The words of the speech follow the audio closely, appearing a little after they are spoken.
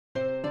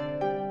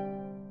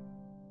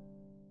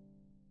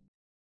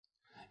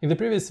In the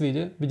previous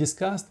video, we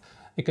discussed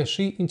a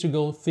Kashi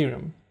integral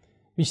theorem,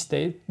 which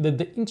states that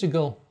the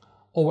integral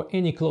over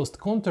any closed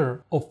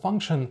contour of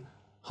function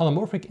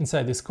holomorphic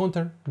inside this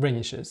contour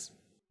vanishes.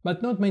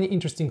 But not many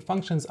interesting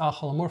functions are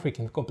holomorphic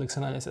in complex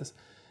analysis,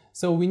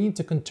 so we need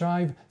to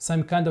contrive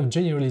some kind of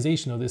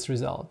generalization of this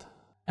result.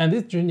 And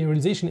this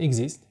generalization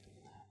exists,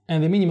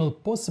 and the minimal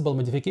possible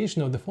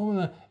modification of the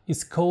formula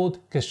is called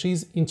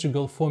Kashi's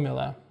integral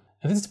formula.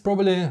 And this is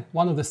probably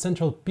one of the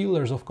central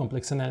pillars of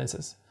complex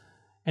analysis,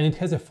 and it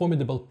has a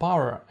formidable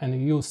power, and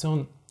you'll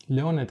soon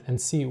learn it and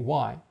see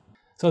why.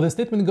 So the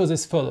statement goes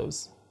as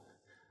follows.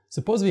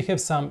 Suppose we have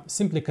some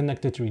simply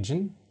connected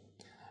region,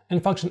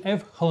 and function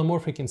f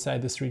holomorphic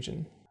inside this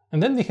region.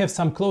 And then we have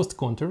some closed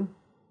contour,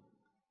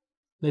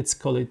 let's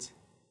call it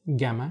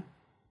gamma,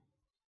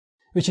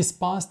 which is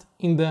passed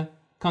in the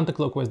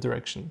counterclockwise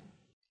direction.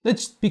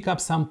 Let's pick up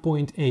some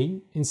point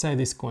A inside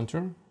this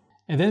contour,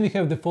 and then we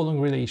have the following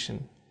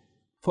relation.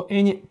 For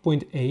any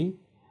point A,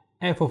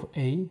 f of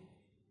A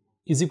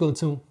is equal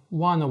to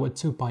 1 over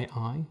 2 pi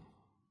I,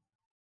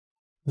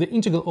 the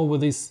integral over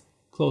this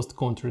closed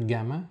contour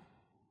gamma,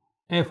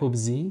 f of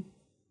z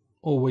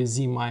over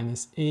z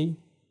minus a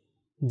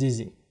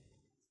dz.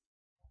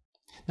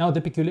 Now the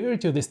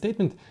peculiarity of this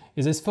statement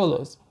is as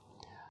follows.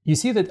 You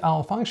see that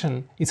our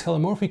function is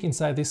holomorphic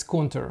inside this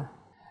contour,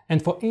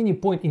 and for any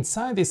point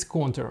inside this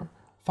contour,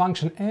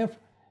 function f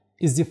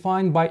is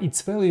defined by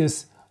its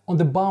values on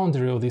the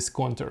boundary of this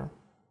contour.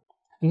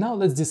 And now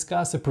let's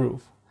discuss a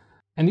proof,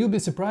 and you'll be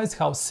surprised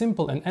how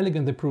simple and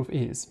elegant the proof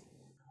is.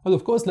 Well,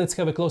 of course, let's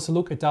have a closer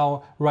look at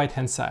our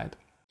right-hand side.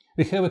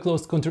 We have a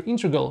closed contour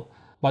integral,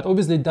 but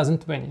obviously it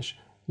doesn't vanish.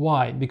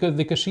 Why? Because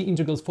the Cauchy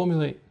integral's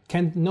formula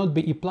cannot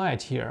be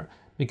applied here,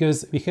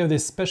 because we have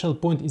this special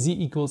point z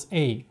equals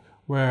a,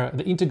 where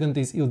the integrand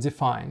is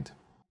ill-defined.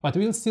 But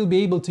we'll still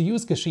be able to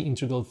use Cauchy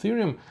integral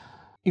theorem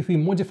if we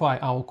modify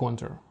our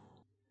contour.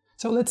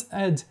 So let's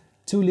add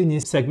two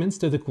linear segments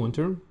to the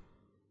contour,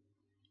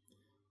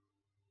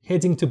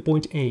 heading to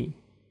point A,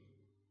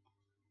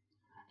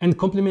 and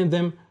complement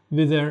them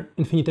with their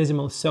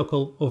infinitesimal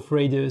circle of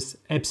radius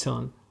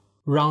epsilon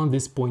round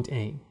this point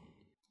A.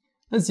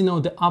 Let's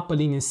denote the upper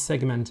linear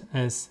segment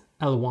as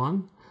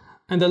L1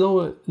 and the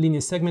lower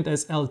linear segment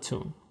as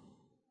L2.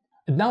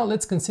 And now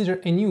let's consider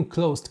a new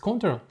closed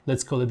contour,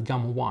 let's call it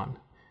gamma 1,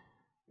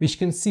 which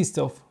consists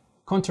of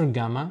contour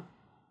gamma,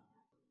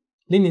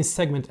 linear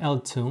segment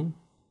L2,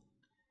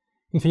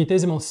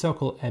 infinitesimal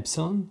circle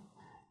epsilon,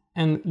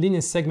 and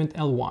linear segment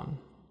L1.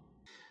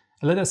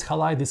 Let us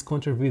highlight this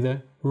contour with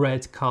a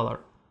red color.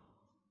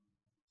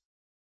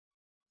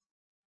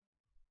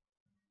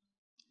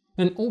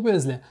 And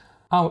obviously,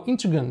 our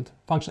integrand,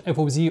 function f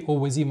of z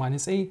over z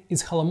minus a,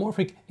 is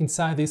holomorphic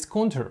inside this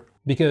contour,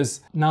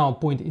 because now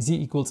point z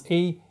equals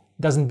a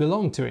doesn't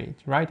belong to it,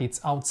 right? It's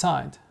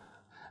outside.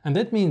 And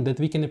that means that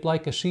we can apply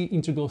Cauchy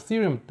integral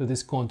theorem to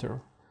this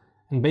contour.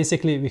 And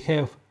basically we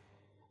have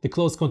the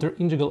closed contour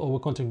integral over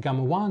contour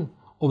gamma 1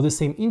 of the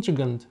same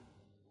integrand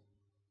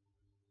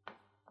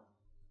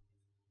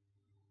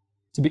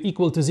to be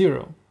equal to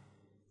 0.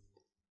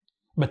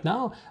 But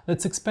now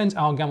let's expand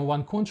our gamma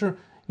 1 contour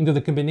into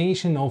the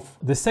combination of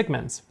the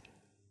segments.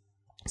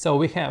 So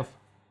we have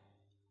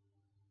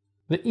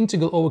the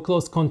integral over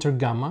closed contour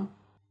gamma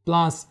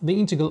plus the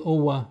integral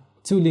over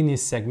two linear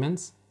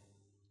segments,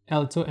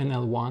 L2 and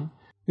L1,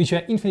 which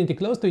are infinitely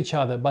close to each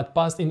other but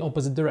passed in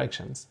opposite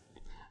directions,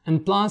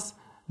 and plus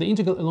the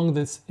integral along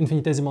this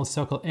infinitesimal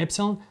circle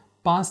epsilon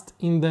passed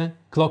in the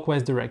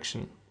clockwise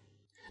direction.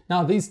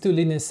 Now these two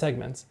linear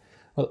segments,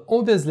 well,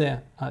 obviously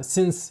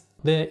since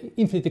they're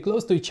infinitely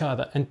close to each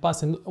other and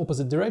pass in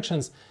opposite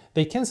directions,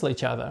 they cancel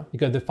each other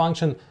because the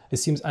function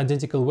assumes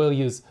identical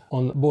values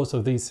on both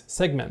of these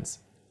segments.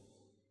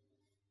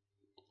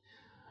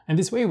 And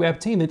this way we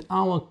obtain that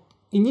our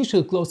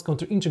initial closed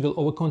contour integral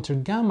over contour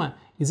gamma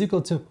is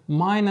equal to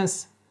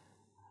minus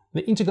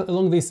the integral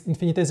along this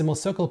infinitesimal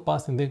circle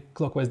passed in the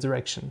clockwise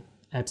direction,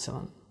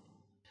 epsilon.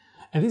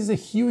 And this is a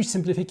huge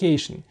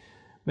simplification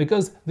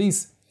because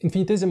these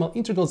infinitesimal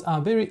integrals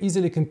are very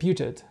easily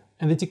computed,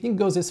 and the technique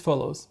goes as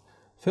follows.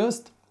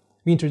 First,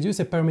 we introduce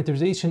a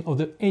parameterization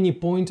of any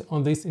point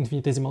on this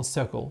infinitesimal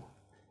circle.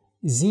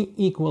 Z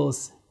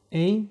equals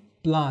a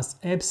plus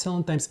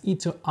epsilon times e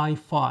to I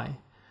phi,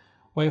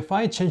 where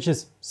phi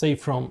changes, say,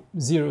 from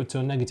 0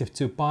 to negative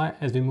 2 pi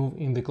as we move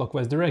in the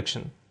clockwise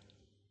direction.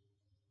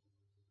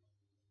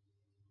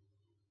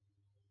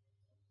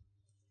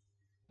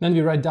 Then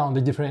we write down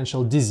the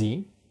differential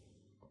dz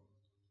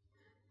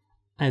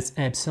as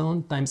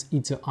epsilon times e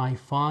to I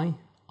phi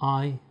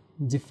I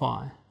d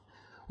phi.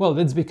 Well,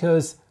 that's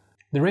because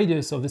the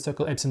radius of the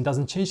circle epsilon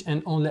doesn't change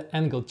and only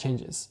angle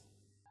changes.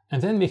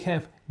 And then we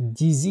have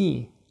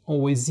dz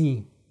over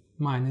z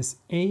minus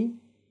a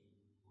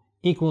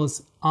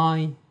equals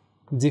I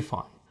d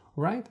phi,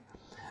 right?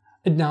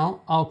 And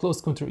now our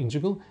closed contour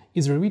integral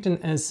is rewritten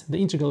as the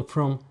integral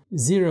from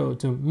 0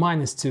 to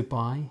minus 2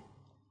 pi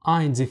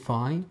I d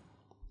phi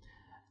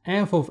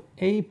f of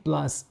a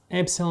plus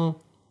epsilon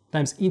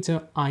times e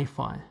to I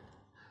phi.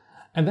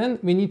 And then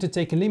we need to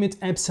take a limit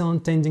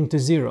epsilon tending to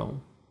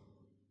 0.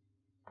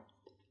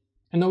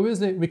 And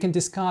obviously we can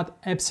discard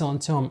epsilon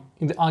term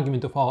in the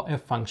argument of our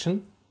f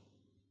function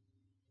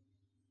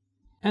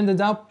and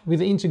end up with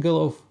the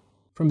integral of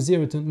from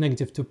 0 to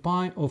negative 2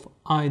 pi of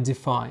I d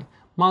phi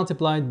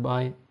multiplied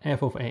by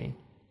f of a,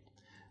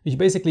 which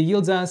basically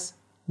yields us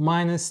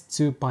minus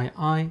 2 pi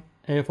I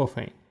f of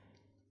a.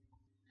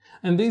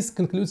 And this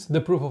concludes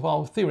the proof of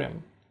our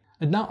theorem.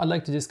 And now I'd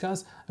like to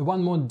discuss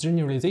one more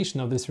generalization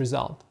of this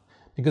result,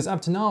 because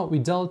up to now we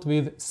dealt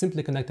with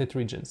simply connected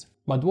regions.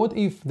 But what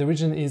if the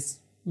region is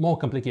more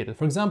complicated?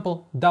 For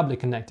example, doubly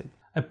connected.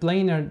 A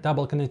planar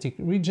double connected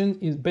region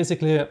is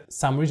basically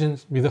some region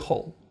with a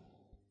hole.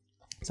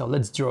 So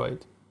let's draw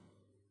it.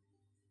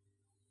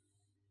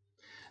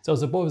 So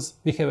suppose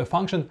we have a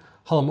function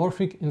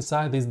holomorphic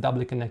inside this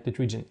doubly connected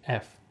region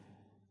f.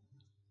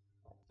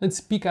 Let's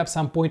pick up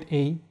some point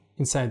A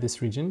inside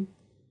this region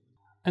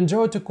and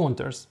draw two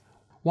contours,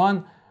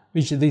 one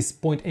with this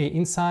point A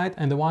inside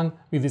and the one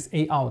with this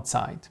A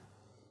outside.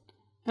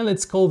 And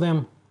let's call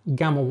them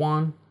gamma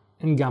 1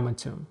 and gamma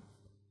 2.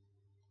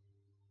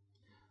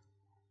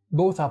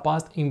 Both are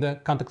passed in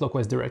the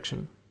counterclockwise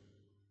direction.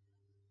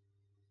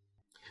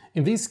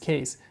 In this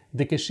case,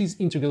 the Kashi's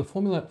integral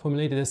formula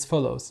formulated as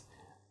follows: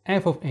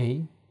 f of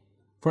a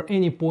for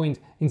any point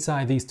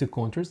inside these two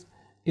contours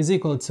is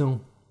equal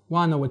to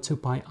 1 over 2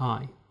 pi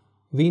I,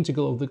 the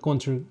integral of the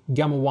contour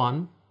gamma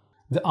 1,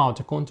 the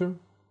outer contour,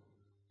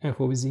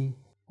 f over z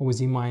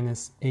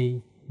minus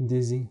a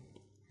dz,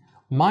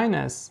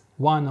 minus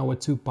 1 over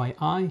 2 pi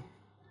I,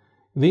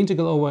 the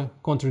integral over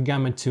contour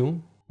gamma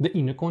 2, the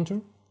inner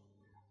contour,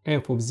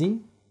 f of z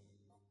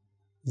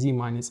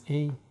minus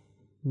a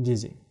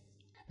dz.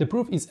 The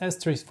proof is as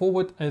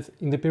straightforward as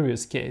in the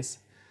previous case.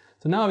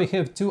 So now we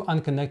have two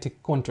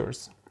unconnected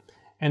contours,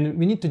 and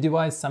we need to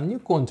devise some new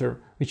contour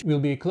which will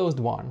be a closed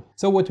one.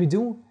 So what we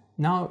do,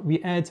 now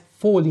we add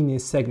 4 linear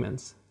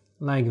segments,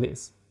 like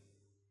this.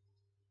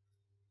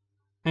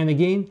 And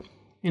again,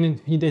 an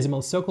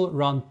infinitesimal circle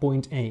around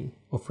point A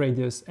of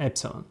radius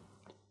epsilon.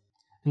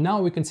 And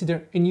now we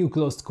consider a new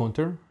closed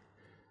contour,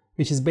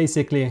 which is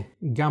basically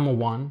gamma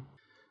 1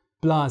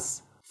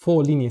 plus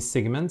 4 linear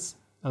segments,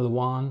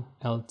 L1,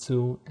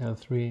 L2,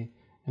 L3,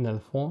 and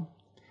L4,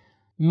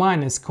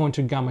 minus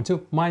contour gamma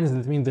 2, minus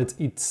that means that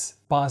it's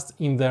passed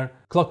in the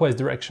clockwise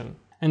direction,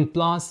 and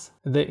plus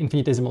the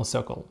infinitesimal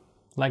circle,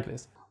 like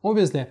this.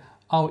 Obviously,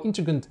 our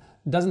integrand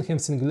doesn't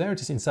have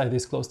singularities inside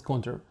this closed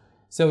contour,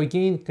 so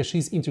again,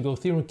 Kashi's integral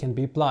theorem can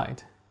be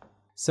applied.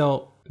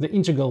 So the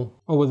integral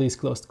over this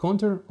closed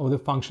contour of the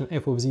function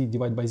f of z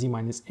divided by z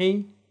minus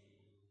a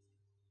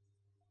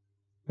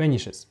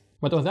vanishes.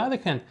 But on the other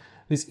hand,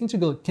 this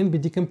integral can be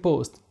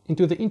decomposed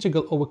into the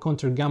integral over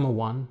contour gamma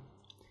 1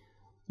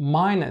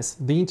 minus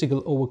the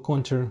integral over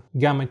contour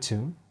gamma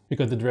 2,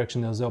 because the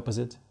direction is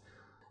opposite,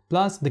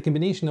 plus the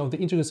combination of the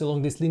integrals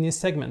along these linear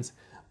segments.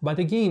 But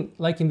again,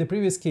 like in the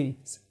previous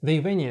case, they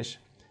vanish,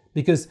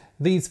 because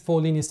these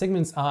 4 linear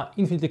segments are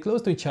infinitely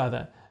close to each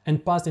other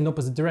and passed in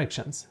opposite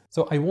directions,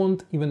 so I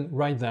won't even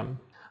write them.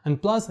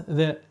 And plus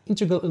the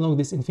integral along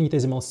this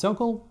infinitesimal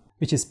circle,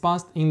 which is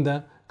passed in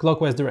the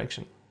clockwise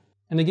direction.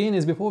 And again,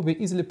 as before, we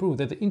easily prove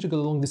that the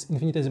integral along this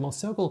infinitesimal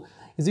circle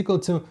is equal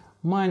to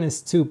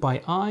minus 2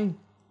 pi I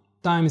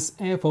times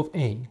f of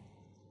a.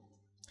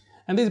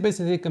 And this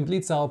basically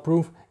completes our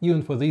proof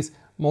even for this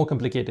more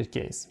complicated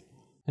case.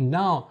 And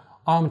now,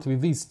 armed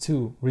with these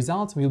two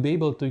results, we'll be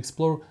able to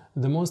explore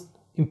the most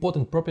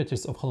important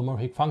properties of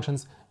holomorphic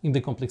functions in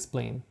the complex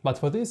plane. But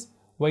for this,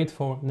 wait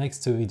for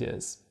next two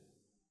videos.